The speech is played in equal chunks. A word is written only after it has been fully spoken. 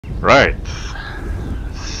Right.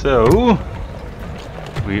 So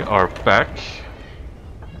we are back.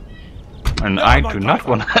 And I do not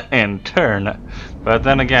want to end turn. But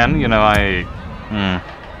then again, you know,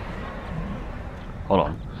 hold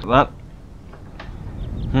on. That...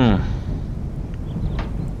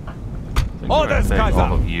 Orders, Kaiser!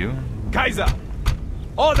 All of you. Kaiser!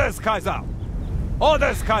 Orders, Kaiser!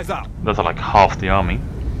 Orders, Kaiser! That's like half the army.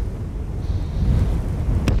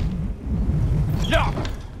 Yeah!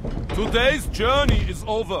 Today's journey is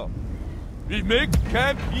over. We make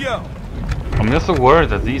camp here. I'm just so worried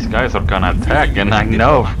that these guys are gonna attack, and I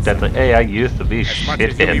know that the AI used to be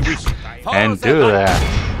shitheads and do that.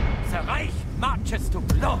 The Reich marches to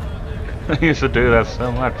blood. They used to do that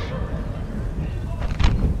so much.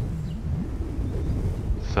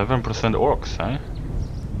 7% orcs, eh?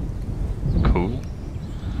 Cool.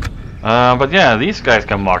 But yeah, these guys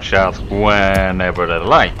can march out whenever they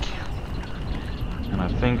like. And I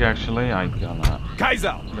think actually I'm gonna...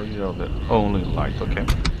 Kaiser! These are the only light, okay.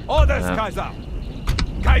 Orders, Kaiser!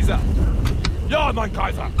 Kaiser! Ja, mein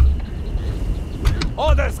Kaiser!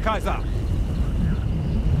 Orders, Kaiser!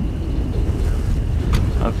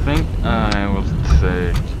 I think I will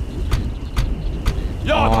take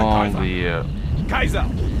Ja, mein all Kaiser! the Kaiser!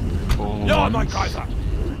 Ja, mein Kaiser!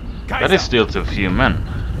 Kaiser! that is still too few men.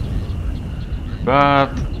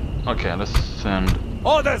 But okay, let's send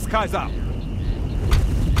Orders, Kaiser!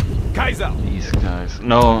 Kaiser! these guys.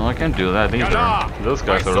 No, I can't do that either. Those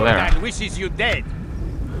guys are there. Wishes you dead.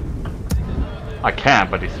 I can,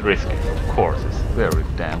 but it's risky. Of course, it's very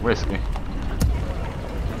damn risky.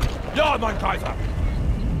 Ja, mein Kaiser!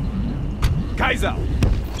 Kaiser!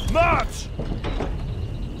 March!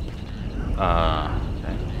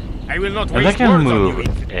 Okay. I will not And they can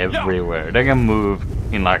move everywhere. They can move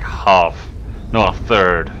in like half, no, a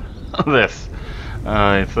third of this.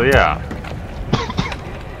 So yeah.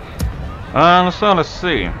 So let's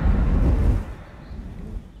see.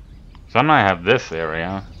 So now I have this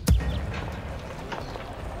area.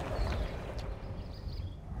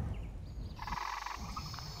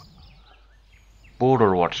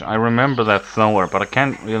 Border Watch. I remember that somewhere, but I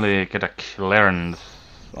can't really get a clearance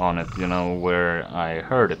on it, you know, where I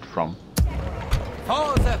heard it from.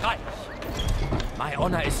 For the Reich! My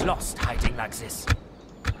honor is lost hiding like this.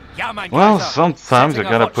 Ja, mein Well, Kaiser, sometimes you setting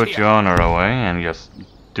a gotta watch put here. your honor away and just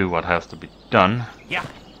do what has to be done. Yeah.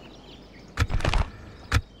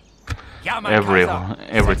 Ja, mein Every Kaiser,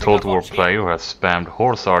 setting Total a War watch here. player who has spammed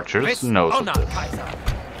horse archers With knows of honor, this. Kaiser.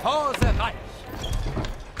 For the Reich!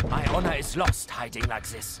 My honor is lost hiding like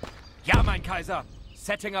this. Ja, mein Kaiser,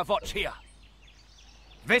 setting a watch here.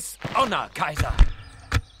 With honor, Kaiser.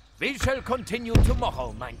 We shall continue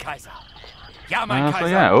tomorrow, mein Kaiser. Ja, mein So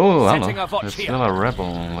Kaiser, yeah, oh, setting hello. a watch There's here. still a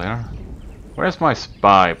rebel there. Where's my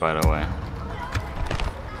spy, by the way?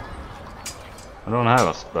 I don't have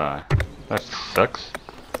a spy. That sucks.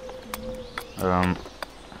 I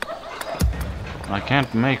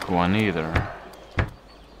can't make one either.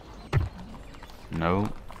 No.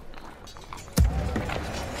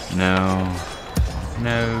 No.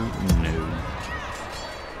 No. No.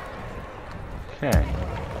 Okay.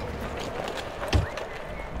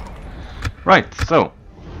 Right, so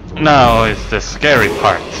now is the scary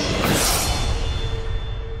part.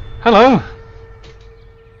 Hello!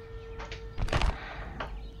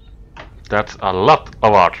 That's a lot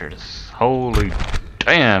of archers. Holy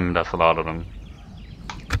damn, that's a lot of them.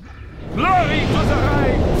 Glory to the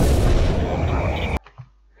Reich!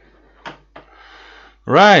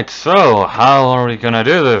 Right, so how are we gonna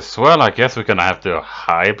do this? Well, I guess we're gonna have to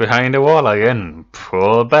hide behind the wall again,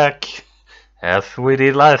 pull back, as we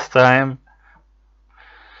did last time,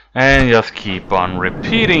 and just keep on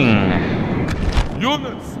repeating.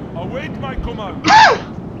 Units, await my command.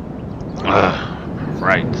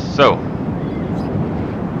 Right, so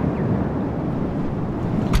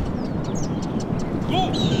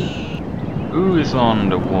Go! who is on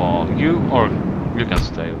the wall? You or you can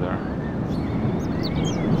stay there.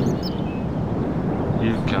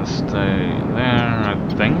 You can stay there, I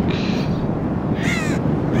think.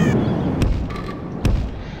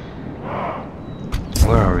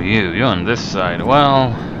 Where are you? You're on this side.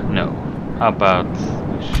 Well, no. How about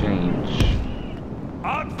we change?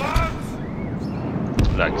 Advance!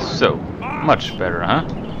 Like so. Much better, huh?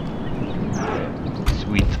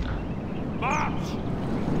 Sweet. March!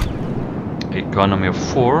 Economy of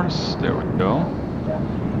force. There we go.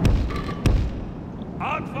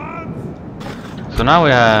 Advance! So now we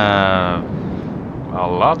have a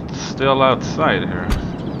lot still outside here.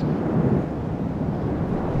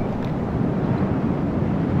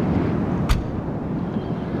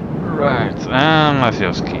 Right, and let's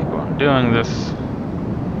just keep on doing this.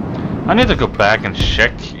 I need to go back and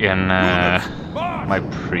check in my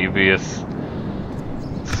previous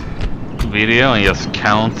video and just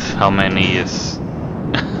count how many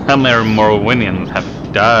Morwinians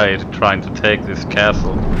have died trying to take this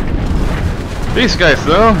castle. These guys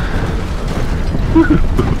though,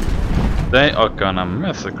 they are gonna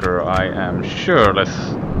massacre, I am sure. Let's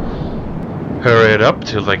hurry it up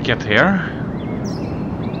till they get here.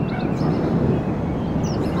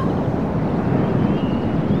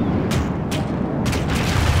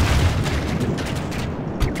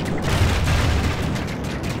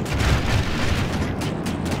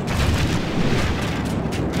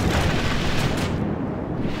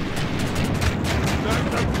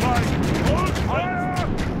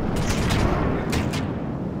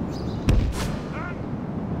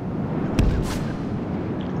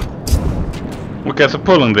 Okay, so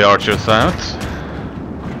pulling the archers out.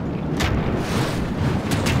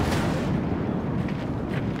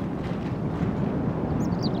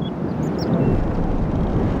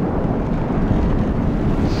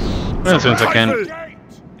 Well, since I can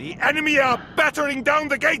The enemy are battering down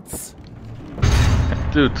the gates.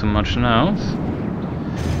 can't do too much now.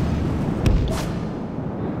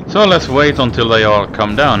 So let's wait until they all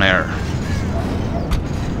come down here.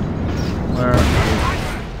 Where?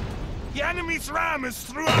 The enemy's ram is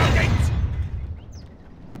through our gate.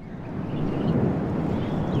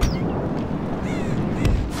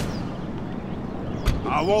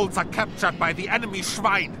 Our walls are captured by the enemy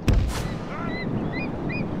shrine.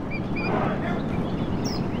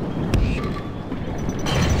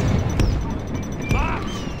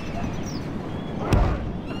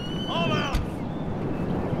 All out.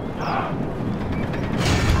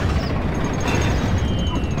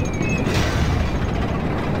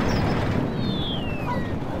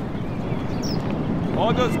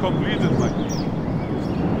 Orders completed, my friend.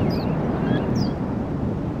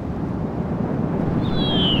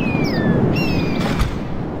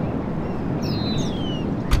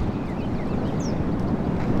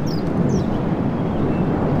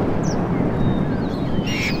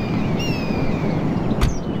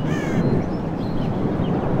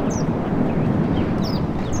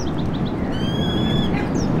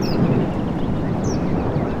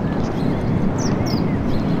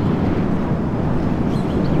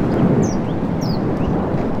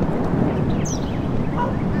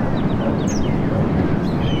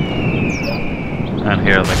 And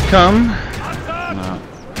here they come. Now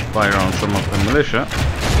fire on some of the militia.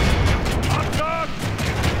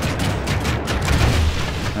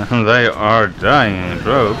 And they are dying in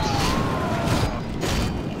droves.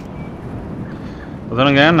 But then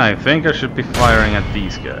again, I think I should be firing at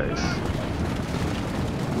these guys.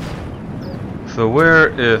 So where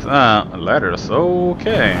is ladders?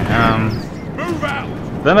 Okay. Move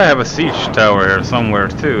out. Then I have a siege tower here somewhere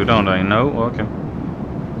too, don't I? No? Okay.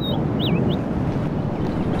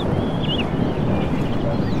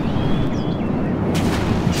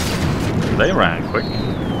 They ran quick.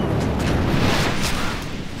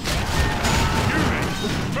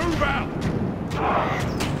 Move out.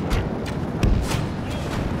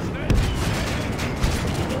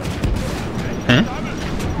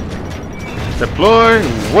 Deploy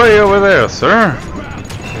way over there, sir.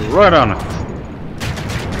 Right on it.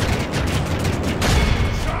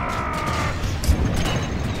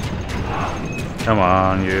 Come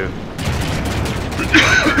on, you.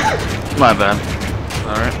 My bad.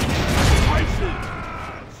 Alright.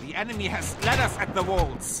 The enemy has ladders at the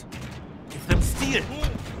walls. Give them steel.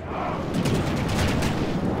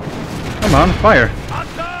 Come on, fire.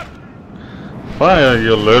 Fire,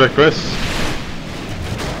 you ludicrous.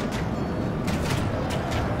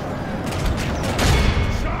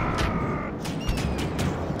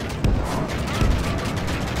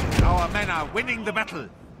 Our men are winning the battle.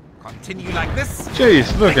 Continue like this.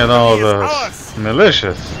 Jeez, look at all those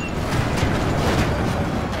militias.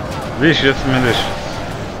 Vicious militias.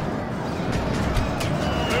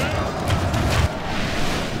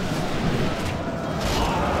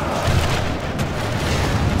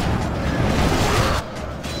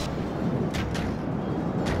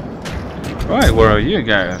 Right, where are you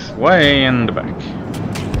guys? Way in the back.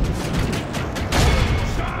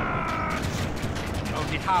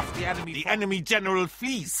 Only half the enemy. The enemy general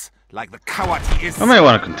flees, like the coward he is. I may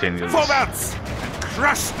want to continue this. Forwards and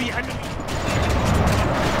crush the enemy.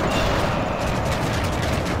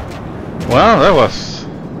 Well, that was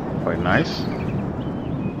quite nice.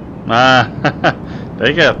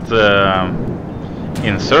 They got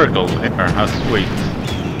encircled here. How sweet.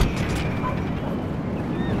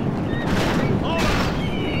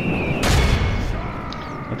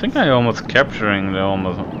 I think I'm almost capturing the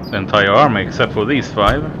almost entire army except for these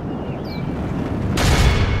 5.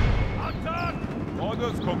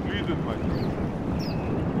 Orders completed, my friend.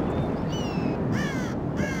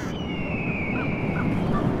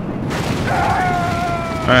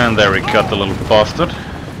 And there we got the little bastard.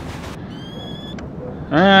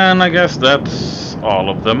 And I guess that's all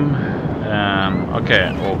of them.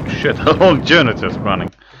 Okay, oh shit, the whole unit is running.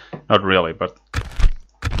 Not really, but...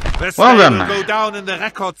 This well day then. will go down in the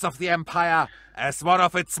records of the Empire as one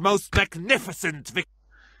of its most magnificent victories.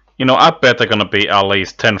 You know, I bet there are gonna be at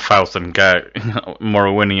least 10,000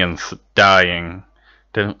 Morowinians dying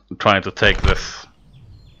trying to take this.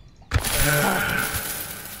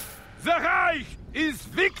 The Reich is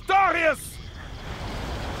victorious!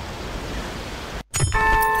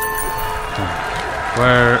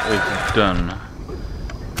 Where is it done?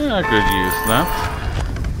 Yeah, I could use that.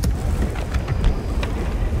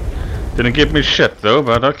 Didn't give me shit though,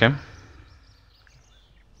 but okay.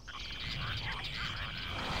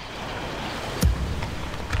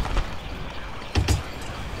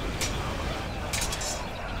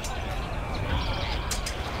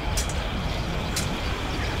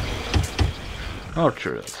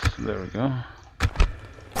 Archers, there we go.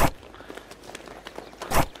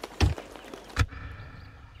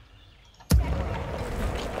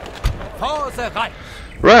 For the Reich.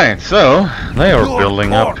 Right, so they are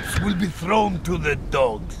building up. Will be thrown to the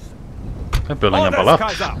dogs. They're building up a lot,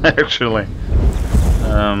 actually.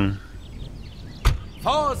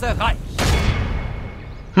 For the Reich.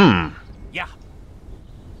 Yeah.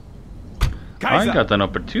 I got an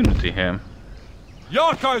opportunity here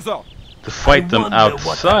Ja, Kaiser. to fight them Wonder what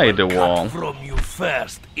I outside the will wall. cut from you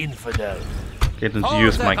first, infidel. Getting to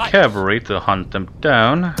use my cavalry to hunt them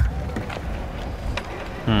down.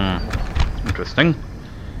 Interesting.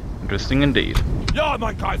 Interesting indeed. Ja,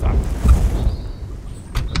 mein Kaiser.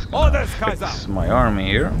 Let's fix my army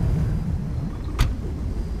here.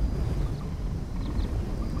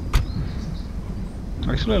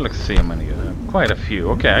 Actually, let's see how many. Quite a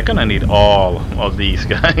few. Okay, I'm gonna need all of these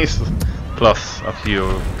guys, plus a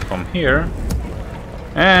few from here,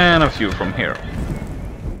 and a few from here.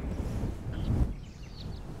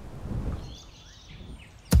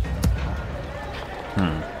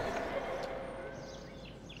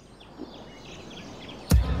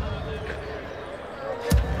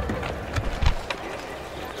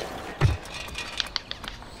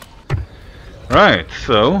 Right,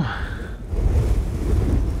 so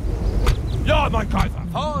Ja, mein Kaiser.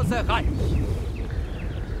 For the Reich.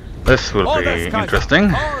 this will be interesting.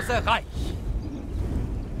 For the Reich.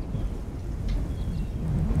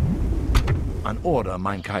 An order,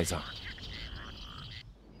 mein Kaiser.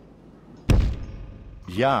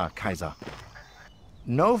 Ja, Kaiser.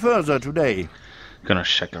 No further today. Gonna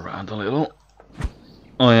check around a little.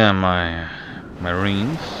 Oh yeah, my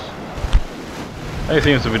Marines. They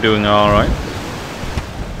seems to be doing all right.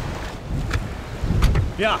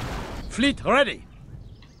 Ja. Fleet ready.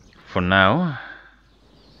 For now.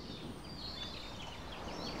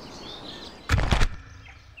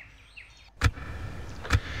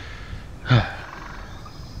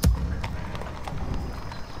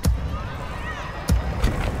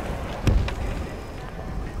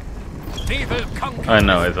 We will conquer. I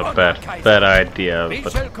know it's a bad idea, We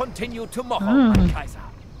but shall continue tomorrow, mein Kaiser.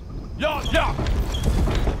 Ja, ja.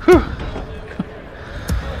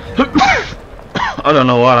 I don't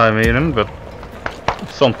know what I'm eating, but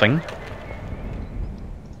something.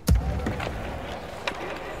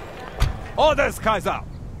 Orders, Kaiser.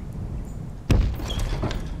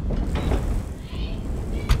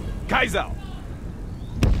 Kaiser.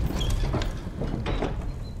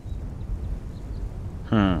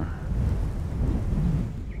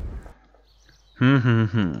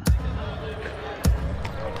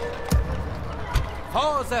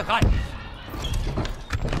 For the Reich.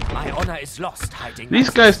 My honor is lost hiding. These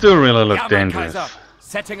guys do really look Ja, mein dangerous. Kaiser.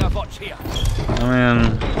 Setting a watch here. I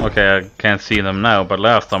mean, okay, I can't see them now, but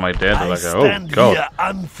last time I did, I like, oh stand god, here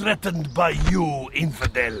unthreatened by you,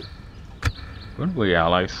 infidel. weren't we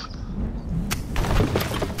allies?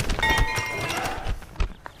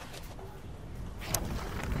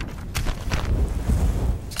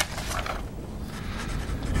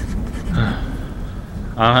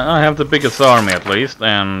 I have the biggest army at least,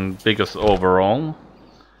 and biggest overall.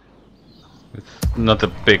 It's not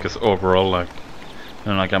the biggest overall, like,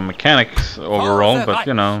 you know, like a mechanics overall, but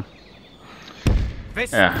you know,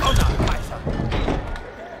 This yeah. honor, Kaiser.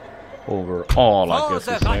 Overall, I guess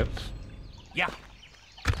is it. Ja.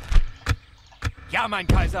 Ja, mein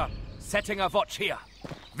Kaiser. Setting a watch here.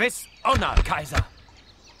 This honor, Kaiser.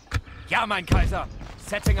 Ja, mein Kaiser.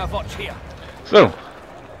 Setting a watch here. So,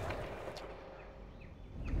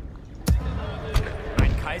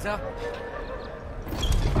 Mein Kaiser.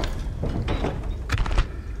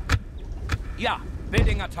 Yeah,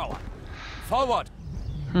 building a tower. Forward.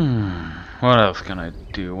 What else can I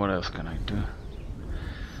do? What else can I do?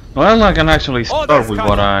 Well, I can actually start with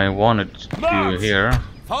what I wanted to do here.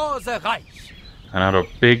 For the Reich. Another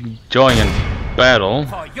big, giant battle.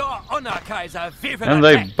 For your honor, Kaiser, we will And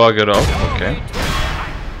they attack. bug it off, okay.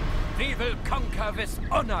 We will conquer with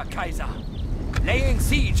honor, Kaiser. Laying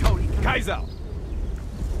siege, Holy Kaiser.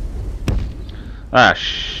 Ah,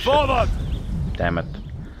 shit. Forward. Damn it.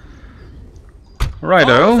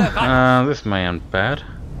 Righto, this may end bad.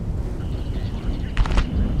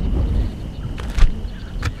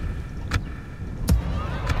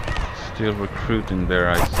 Still recruiting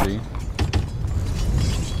there, I see.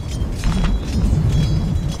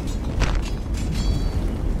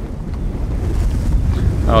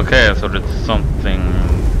 Okay, so that's something.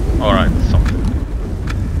 Alright, something.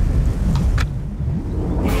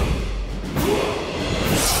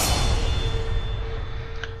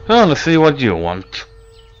 Well, let's see what you want.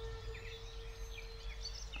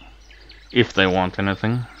 If they want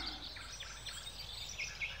anything.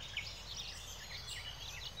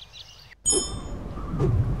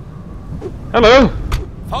 Hello!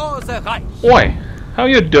 For the Reich. Oi! How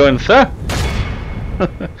you doing, sir?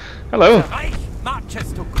 Hello! The Reich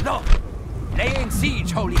marches to glory. Laying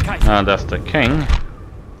siege, Holy Kaiser. And that's the king.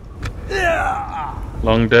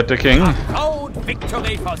 Long dead the king. Proud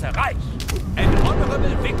victory for the Reich. An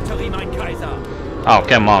honorable victory, mein Kaiser. Oh,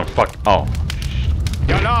 come on, fuck. Oh.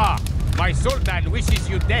 Yalla, my Sultan wishes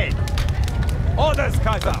you dead. Orders,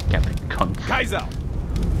 Kaiser. Can't be cunt. Kaiser.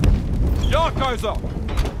 Ja, Kaiser.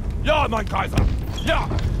 Ja, mein Kaiser. Ja.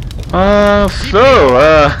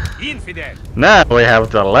 Infidel. Now we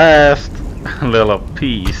have the last little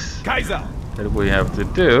piece Kaiser. that we have to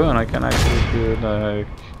do, and I can actually do like...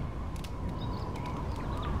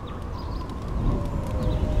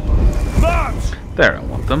 March. There, I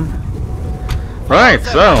want them. Right,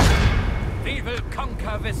 so... We will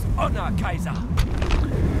conquer with honor, Kaiser.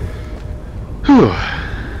 Whew.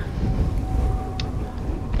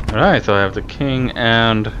 Right, so I have the king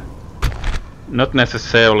and... not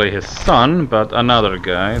necessarily his son, but another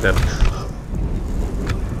guy that's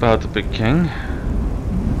about to be king.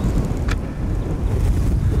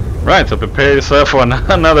 Right, so prepare yourself for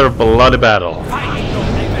another bloody battle.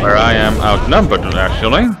 Where I am outnumbered,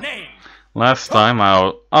 actually. Last time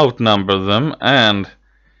I outnumbered them and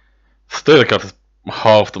still got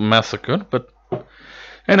half massacred, but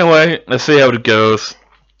anyway, let's see how it goes.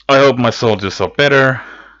 I hope my soldiers are better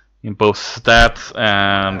in both stats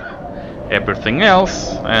and everything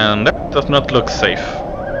else, and that does not look safe.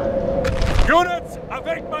 Units,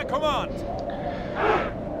 await my command.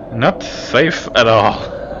 Not safe at all.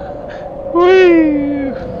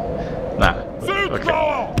 Whee! Nah. Okay.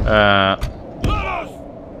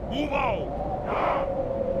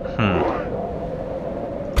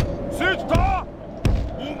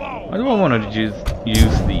 Why do I want to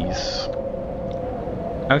use these?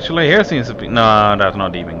 Actually, here seems to be... no, that's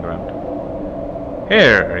not even ground.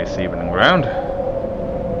 Here is even ground.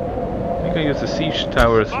 I can use the siege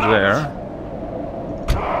towers there.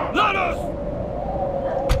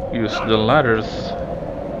 Use the ladders.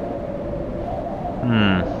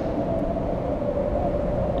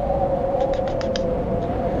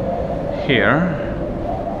 Here.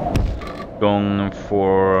 Going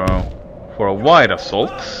for a wide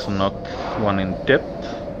assault, not one in depth.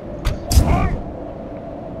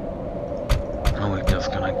 And we're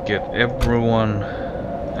just gonna get everyone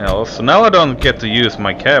else. So now I don't get to use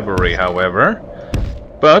my cavalry, however.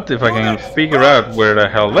 But if I can figure out where the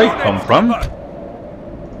hell they come from,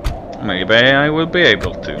 maybe I will be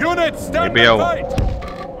able to. Maybe I won't.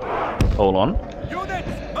 Hold on.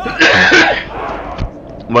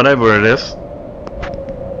 Whatever it is,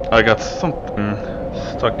 I got something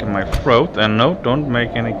stuck in my throat, and no, don't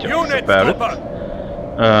make any jokes about it.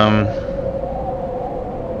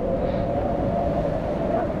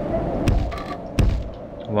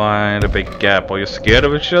 Why the big gap? Are you scared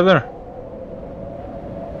of each other?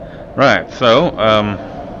 Right, so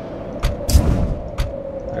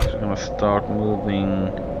actually gonna start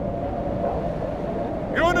moving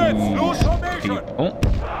these people.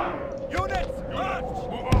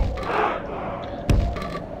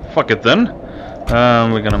 Fuck it then.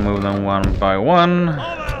 We're gonna move them one by one,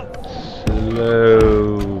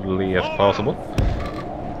 slowly as possible.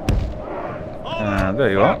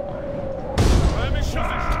 There you are.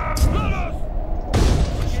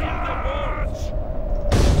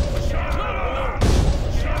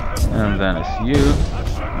 And then it's you.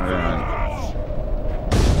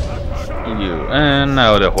 You. And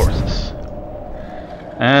now the horses.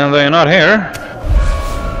 And they're not here.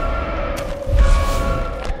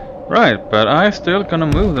 Right, but I'm still gonna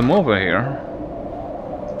move them over here.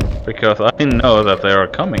 Because I know that they are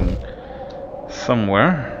coming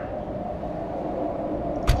somewhere.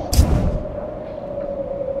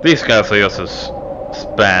 These guys are just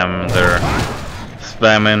spam, they're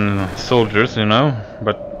spamming soldiers, you know,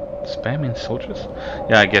 but spamming soldiers?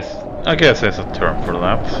 Yeah, I guess there's a term for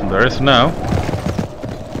that. There is now.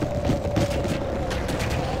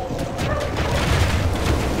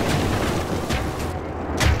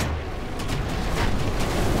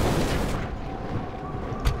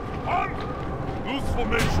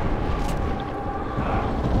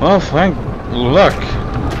 Well, thank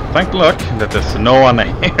luck that there's no one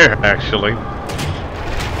here, actually.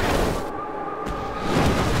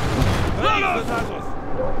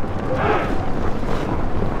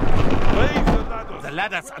 The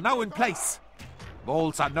ladders are now in place.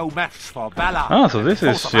 Walls are no match for valor. Oh, so this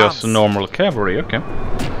is just normal cavalry, okay.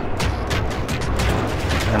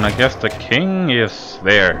 And I guess the king is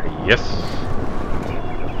there, yes.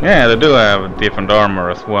 Yeah, they do have different armor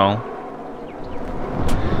as well.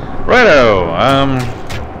 Righto,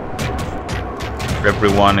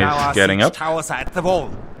 everyone is getting up. Towers are at the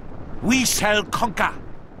wall. We shall conquer.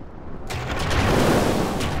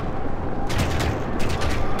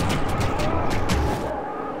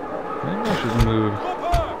 Maybe I should move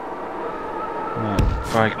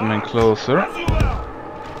pikemen closer.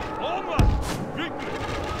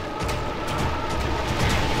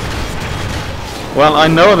 Well, I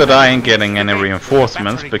know that I ain't getting any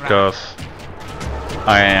reinforcements because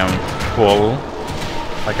I am full.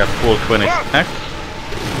 I got full 20 stack.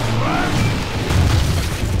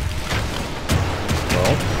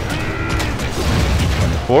 Well,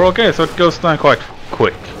 24. Okay, so it goes down quite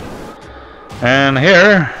quick. And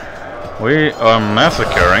here we are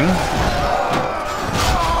massacring.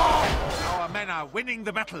 Our men are winning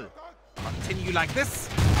the battle. Continue like this,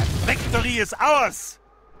 and victory is ours.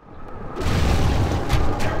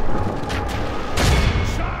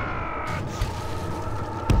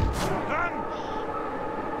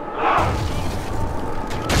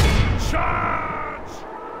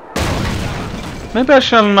 Maybe I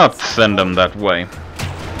shall not send them that way.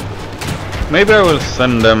 Maybe I will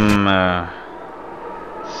send them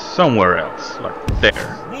somewhere else, like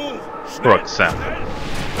there, for example.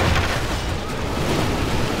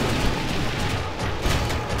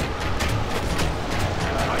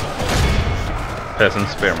 Peasant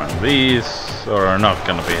spearmen. These are not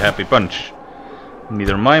gonna be a happy bunch.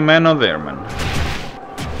 Neither my men nor their men.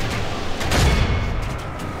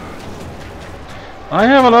 I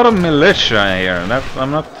have a lot of militia here, and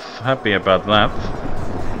I'm not happy about that.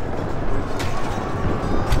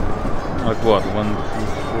 Like what, 1, 2,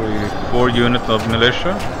 3, 4 units of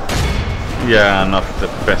militia? Yeah, not the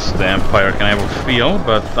best the Empire can ever feel,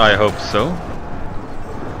 but I hope so.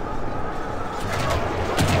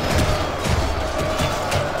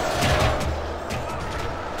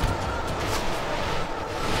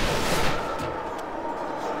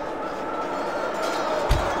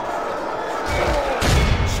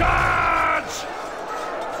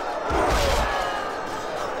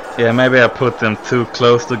 Yeah, maybe I put them too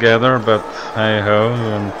close together, but hey ho.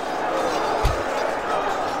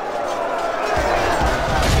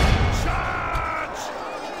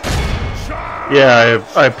 Yeah,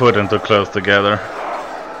 I put them too close together.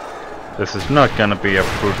 This is not gonna be a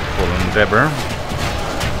fruitful endeavor.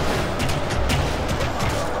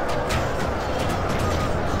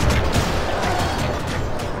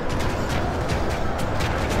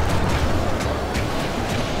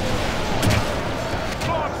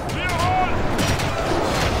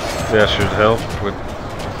 That should help with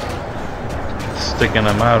sticking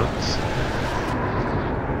them out.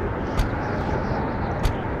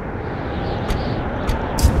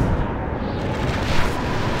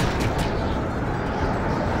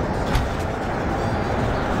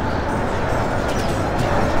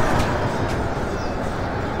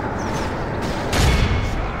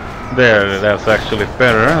 There, that's actually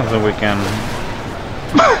better, so we can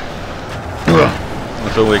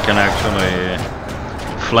actually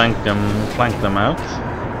flank them out.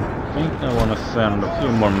 I think I want to send a few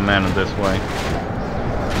more men this way.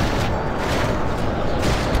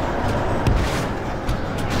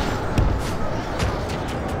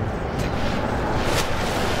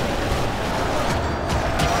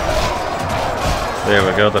 There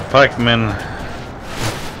we go, the pikemen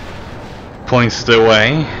points the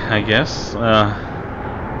way, I guess.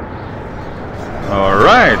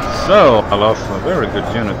 Alright, so I lost a very good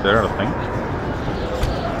unit there, I think.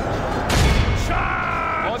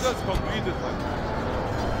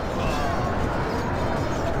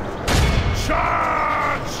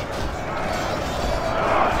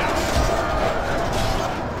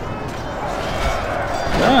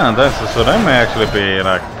 Yeah, that's so. They may actually be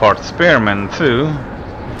like part spearmen too.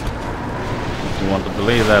 If you want to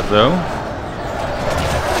believe that, though.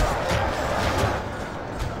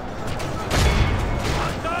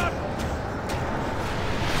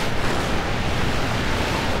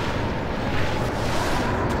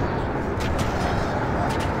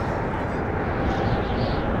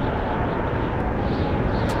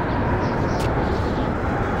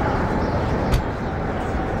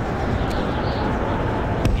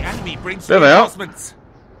 There they are.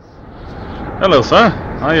 Hello, sir.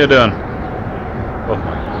 How you doing? Oh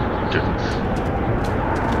my goodness.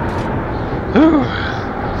 Whew.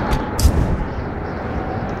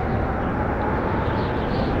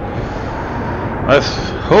 Let's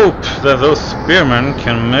hope that those spearmen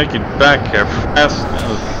can make it back here fast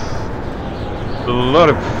as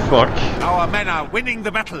bloody fuck. Our men are winning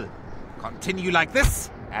the battle. Continue like this,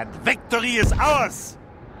 and victory is ours.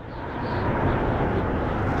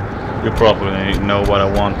 You probably know what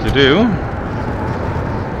I want to do.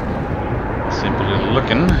 Simply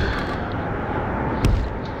looking.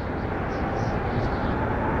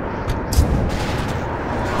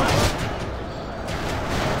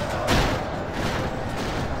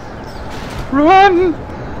 Run!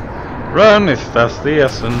 Run! That's the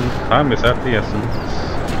essence. Time is at the essence.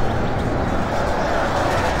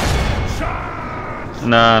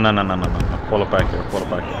 No. Fall back here. Fall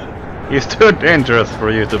back here. It's too dangerous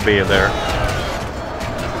for you to be there.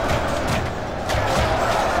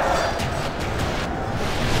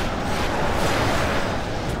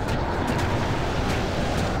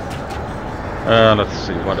 Let's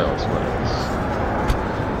see, what else?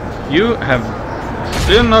 You have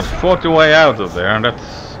still not fought your way out of there, and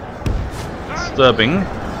that's disturbing,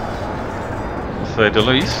 to say the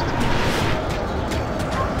least.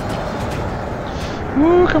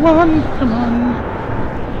 Ooh, come on.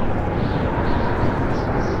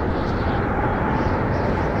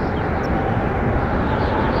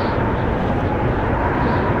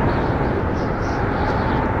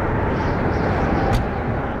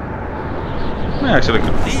 Actually,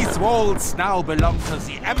 these walls now belong to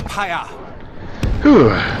the Empire. Whew.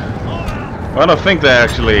 Well, I think they're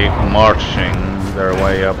actually marching their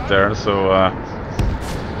way up there, so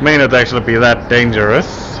may not actually be that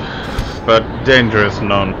dangerous, but dangerous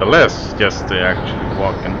nonetheless, just to actually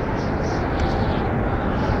walking.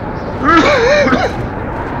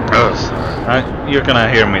 Oh, sorry. You're gonna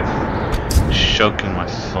hear me choking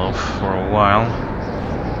myself for a while.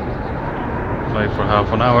 Play for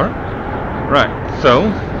half an hour. Right,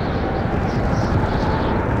 so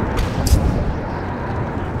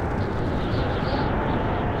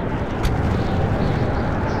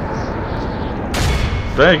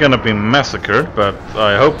they're gonna be massacred, but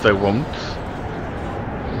I hope they won't.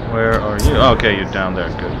 Where are you? Okay, you're down there,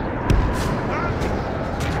 good.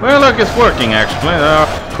 Well, look, it's working actually. They're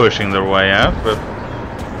pushing their way out, but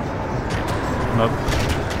not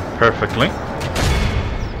perfectly.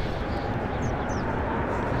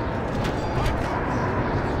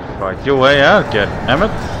 Fight your way out, get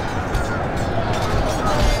Emmett.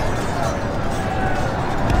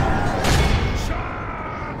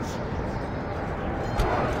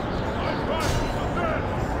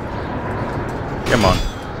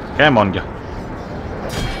 Come on, you.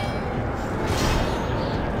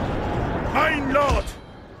 My lord,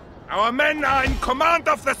 our men are in command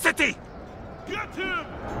of the city. Get him!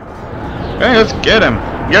 Okay, let's get him.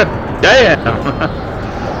 God damn!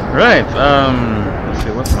 Right, let's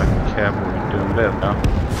see, what's my cavalry doing there now?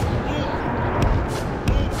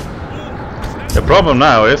 The problem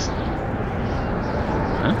now is...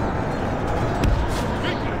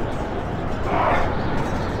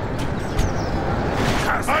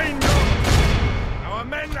 Our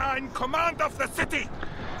men are in command of the city.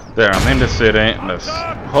 There, I'm in the city. Let's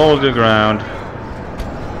hold your ground.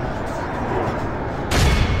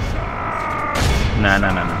 No.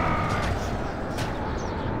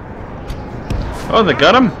 Oh, they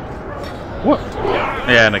got him? What?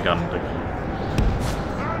 Yeah, they got him.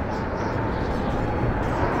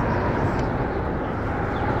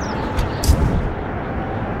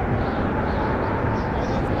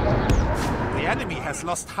 The enemy has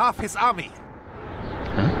lost half his army.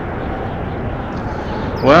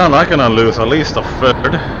 Well, I'm gonna lose at least a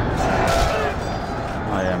third.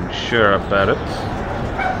 I am sure about it.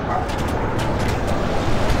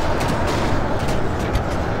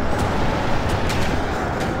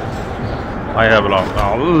 I have lost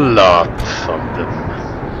a lot of them.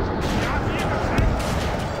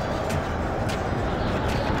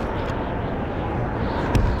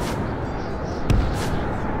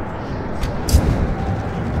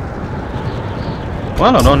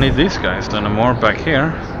 Well, I don't need these guys anymore back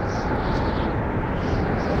here.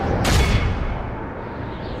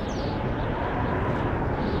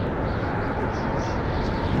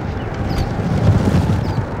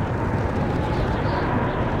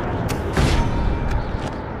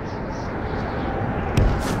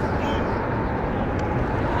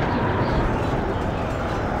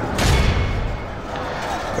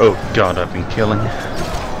 Oh god, I've been killing.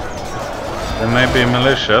 There may be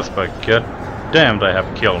militias, but god damn, they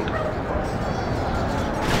have killed.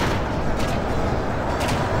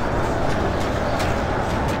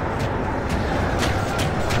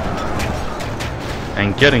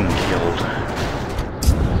 And getting killed.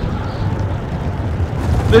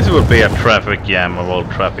 This would be a traffic jam of all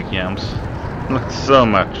traffic jams. So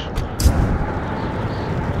much.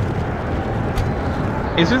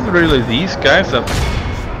 Is it really these guys that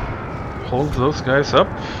hold those guys up?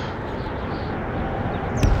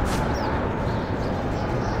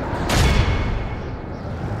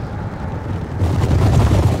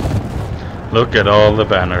 Look at all the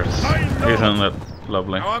banners. Isn't that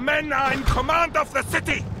lovely? Our men are in command of the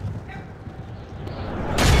city!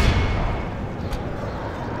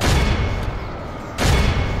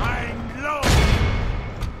 I'm low!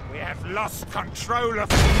 We have lost control of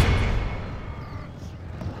the city.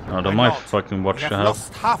 Oh, they might fucking watch we have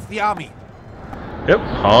lost half the army. Yep,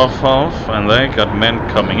 half, and they got men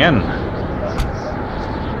coming in.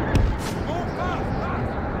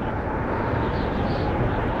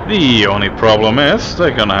 The only problem is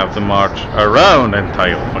they're gonna have to march around the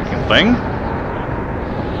entire fucking thing.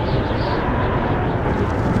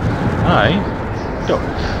 I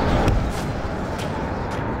don't.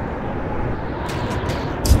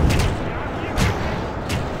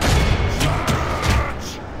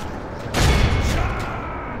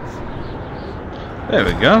 There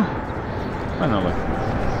we go. Finally.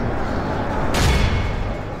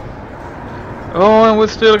 Oh, and we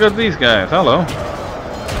still got these guys. Hello.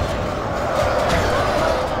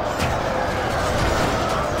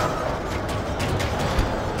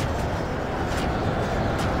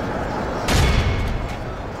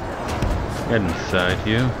 Get inside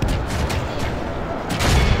you.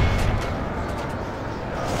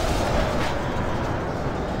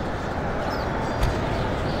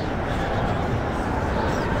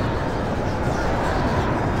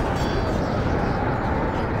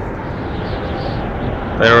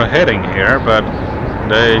 They're heading here, but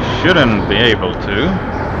they shouldn't be able to.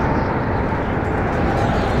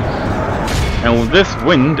 And this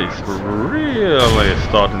wind is really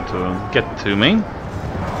starting to get to me.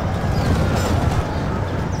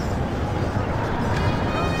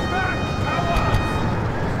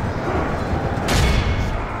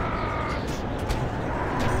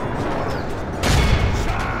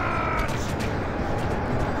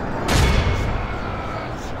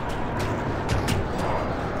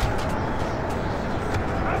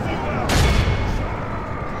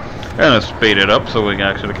 And let's speed it up so we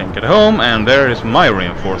actually can get home, and there is my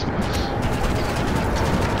reinforcements.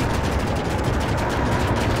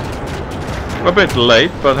 A bit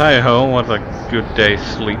late, but hey ho, what a good day's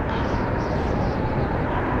sleep.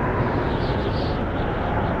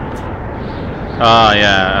 Ah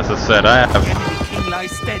yeah, as I said, I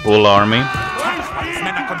have full army,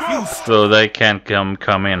 so they can't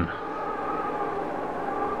come in.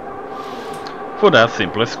 For that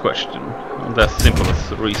simplest question, that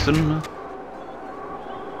simplest reason.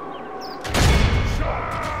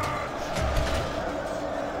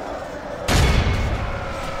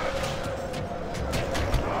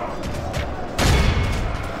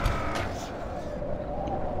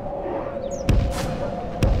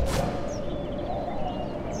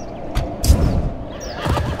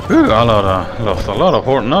 Ooh, lost a lot of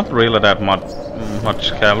horse, not really that much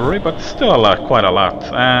cavalry, but still a lot, quite a lot,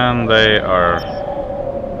 and they are.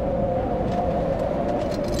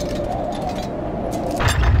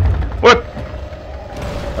 What?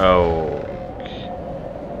 Oh.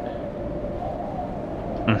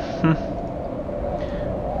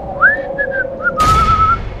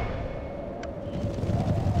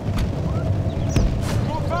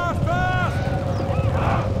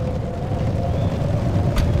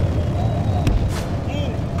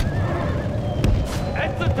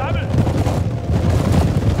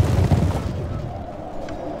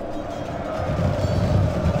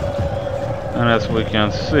 And as we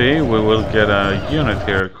can see, we will get a unit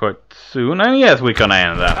here quite soon, and yes, we can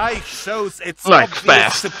end that. Reich shows its like obvious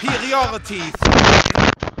fast. superiority.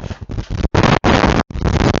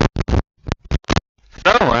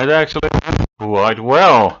 Alright, actually went quite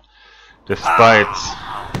well, despite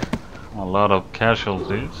a lot of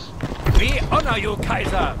casualties. We honor you,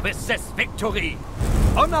 Kaiser, with this victory.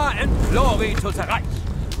 Honor and glory to the Reich.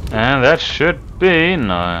 And that should be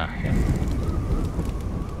no.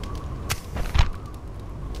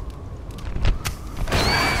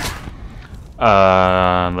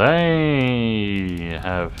 They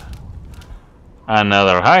have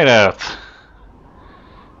another hideout.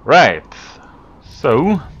 Right.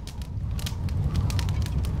 So,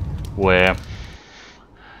 where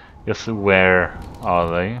Yes, where are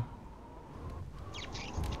they?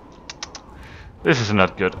 This is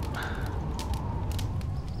not good.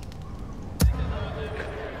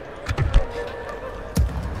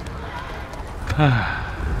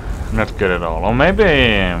 Not good at all. Or maybe...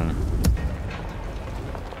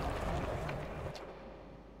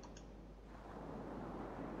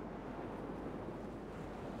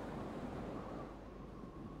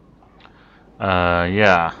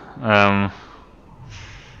 yeah.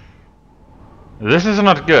 This is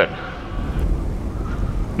not good.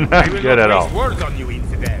 Not good at all. Words on you,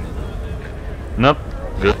 infidel. Not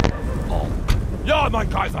good at all. Ja, mein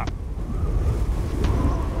Kaiser!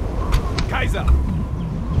 Kaiser!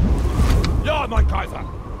 Ja, mein Kaiser!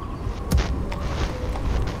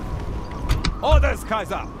 Orders,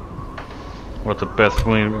 Kaiser! What the best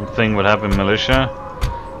thing would happen, militia?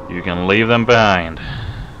 You can leave them behind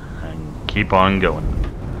and keep on going.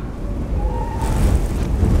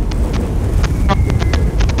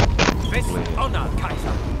 With honor,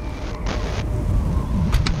 Kaiser!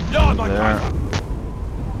 Ja, mein Kaiser!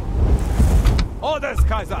 Orders,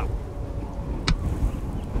 Kaiser!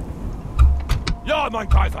 Ja, mein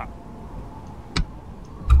Kaiser!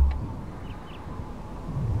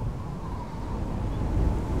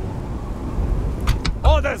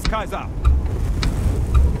 Orders, Kaiser!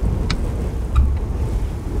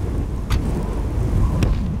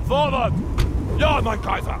 Forward! Ja, mein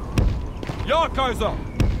Kaiser! Ja, Kaiser!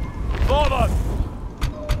 Forward!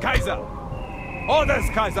 Kaiser! Orders,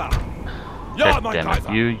 Kaiser! Ja, God mein damn it.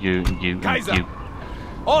 Kaiser! You, Kaiser! you,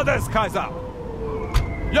 Orders, Kaiser!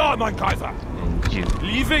 Ja, mein Kaiser! you.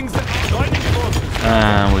 Leaving the joining forces!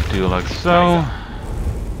 And we do like so.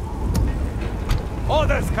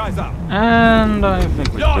 Orders, Kaiser! And I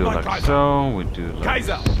think we Ja, do mein like Kaiser. so. We do like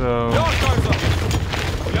Kaiser! so. Ja, Kaiser!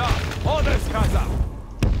 Ja, Orders, Kaiser!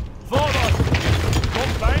 Forward!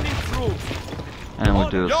 Combining troops! And we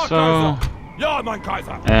do Ja, so. Kaiser! Ja, mein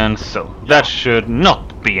Kaiser! And so. That should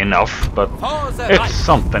not be enough, but For the it's right!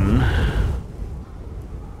 something.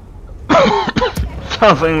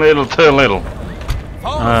 Something little too little.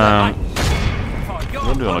 For the right! For we'll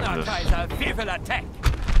your do like honor, this. Kaiser, we will attack!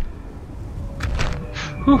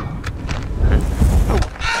 Whew.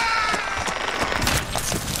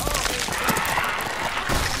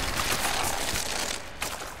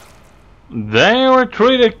 They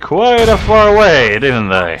retreated quite a far away, didn't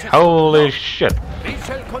they? Holy shit. We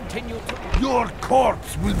shall continue to... Your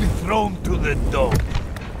corpse will be thrown to the dog.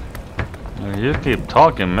 You keep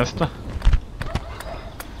talking, mister.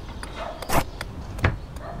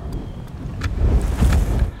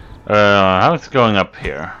 How's it going up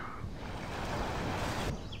here?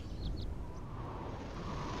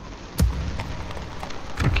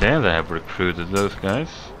 Okay, they have recruited those guys.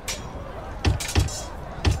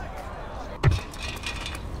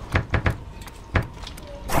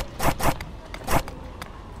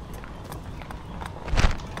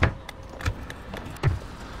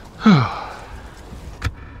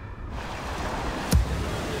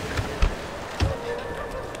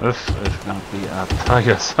 This is gonna be a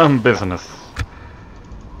tiresome business.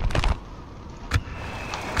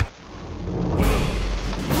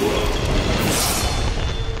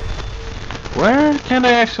 Where can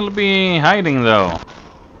they actually be hiding though?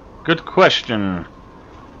 Good question.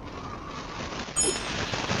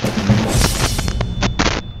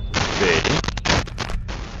 Okay.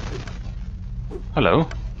 Hello.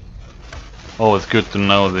 Always good to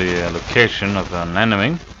know the location of an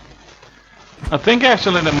enemy. I think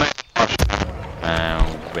actually the main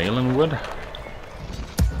Valenwood.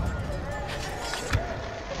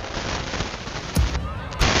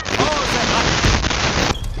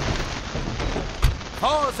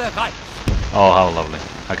 For the right! Oh, how lovely.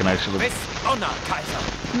 I can actually... With honor, Kaiser!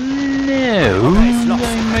 No,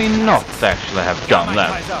 I may not actually have Ja, done mein that.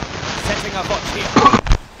 Kaiser! Setting a watch here!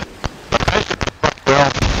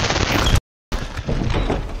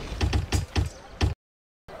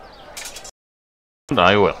 And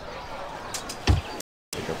I will.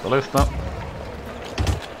 Pick up the list up.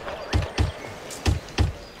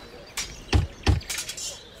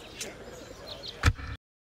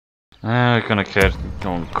 We're gonna get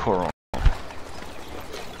on Coral.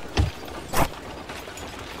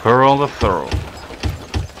 Coral the Thorough.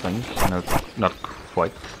 Think? No, not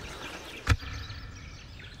quite.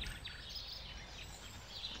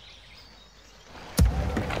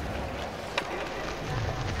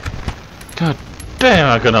 God damn,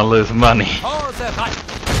 I'm gonna lose money. For the right!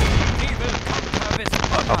 We will conquer with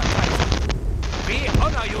honor, Kaiser! We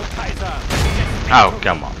honor you, Kaiser! Oh,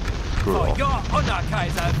 come on. Screw For off. your honor,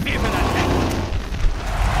 Kaiser, we will attack!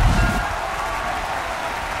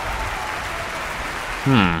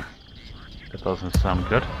 Hmm. That doesn't sound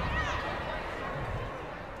good.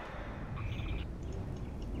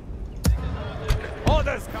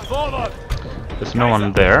 Orders, forward! There's no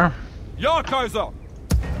one there. Ja, Kaiser!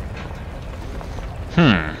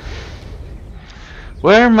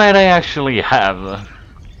 Where might I actually have?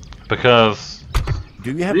 Because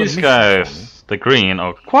Do you have these a guys, the green,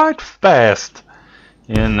 are quite fast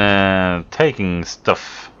in taking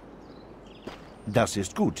stuff. Das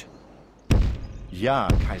ist gut. Ja,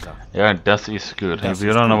 Kaiser. Yeah, das is good. Das If you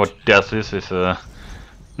is don't know good. what das is, it's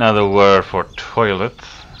another word for toilet.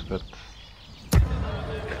 But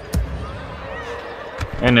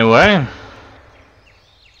anyway,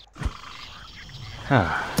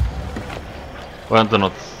 well, do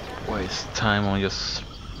not waste time on just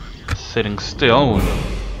sitting still.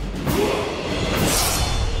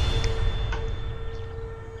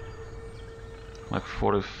 Like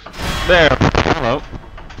 40. There. Hello.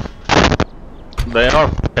 They are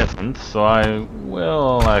peasants, so I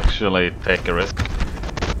will actually take a risk.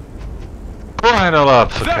 Quite a lot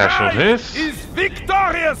of casualties. Is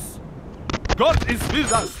victorious! God is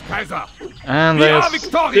with us, Kaiser! And We they're are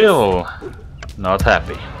victorious! still not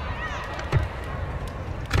happy.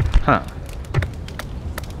 Huh.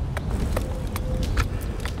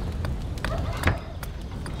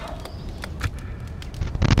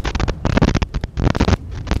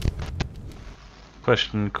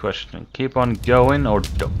 Question. Keep on going or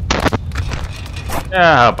don't?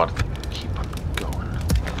 Yeah, how about keep on going?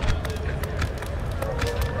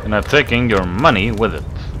 And I'm taking your money with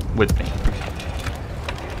me.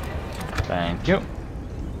 Thank you.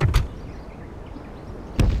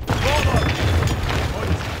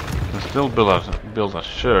 Can still build a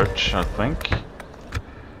church, I think.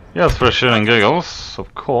 Yes, for shooting giggles,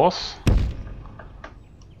 of course.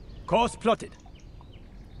 Course plotted.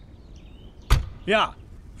 Yeah,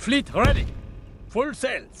 fleet ready. Full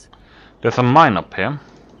sails. There's a mine up here.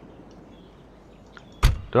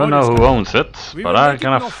 Don't know who owns it, but I'm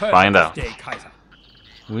gonna find out.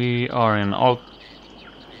 We are in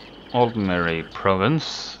Ordinary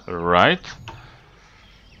province, right?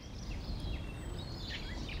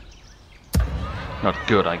 Not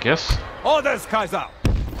good, I guess. Orders, Kaiser!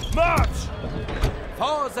 March!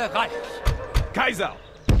 For the Reich! Kaiser!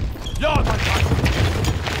 Ja, mein Kaiser!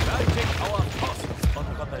 Guiding our forces,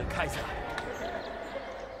 Honorable Kaiser.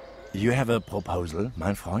 You have a proposal,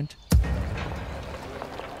 mein Freund?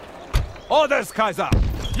 Orders, Kaiser!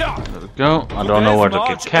 Ja! There we go. I don't know where to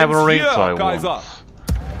get cavalry, so I won't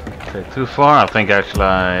take too far. I think actually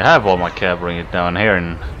I have all my cavalry down here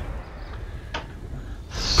in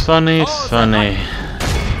sunny. We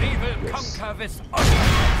will conquer this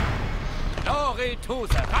honor. Glory to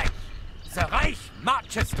the Reich! The Reich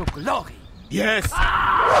marches to glory! Yes!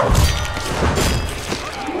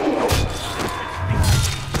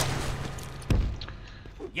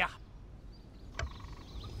 Yeah.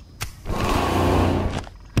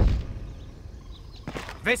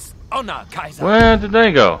 This honor, Kaiser! Where did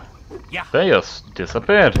they go? Yeah. They just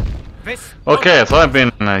disappeared. This Okay, so I've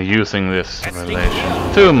been using this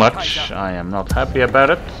relation too much. I am not happy about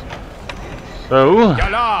it. So,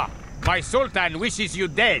 Yalla! My Sultan wishes you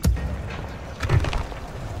dead.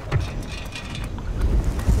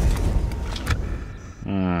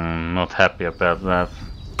 not happy about that.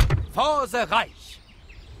 For the Reich!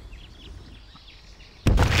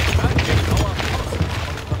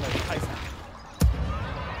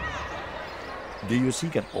 Do you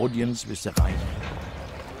seek an audience with the Reich?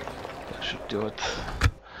 I should do it.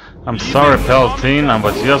 I'm sorry, Pelletine. I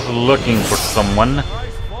was just looking for someone. I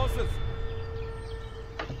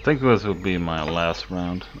think this will be my last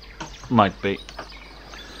round. Might be.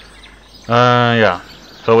 Yeah.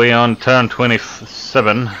 So we on turn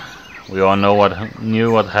 27. We all know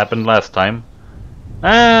knew what happened last time.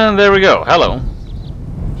 And there we go. Hello.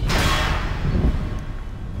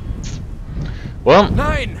 Well,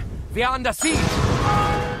 Nein! We are under siege!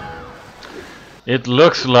 it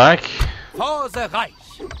looks like For the Reich!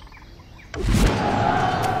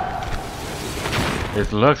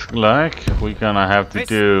 we're gonna have to This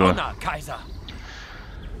do. honor, Kaiser!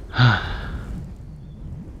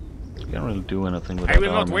 Can't really do anything with I that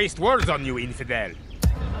will not army. waste words on you, infidel.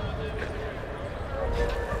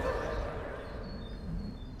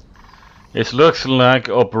 It looks like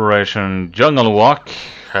Operation Junglewalk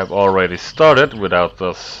have already started without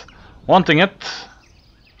us wanting it.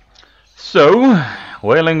 So,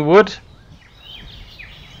 Wailing Wood,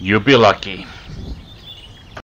 you be lucky.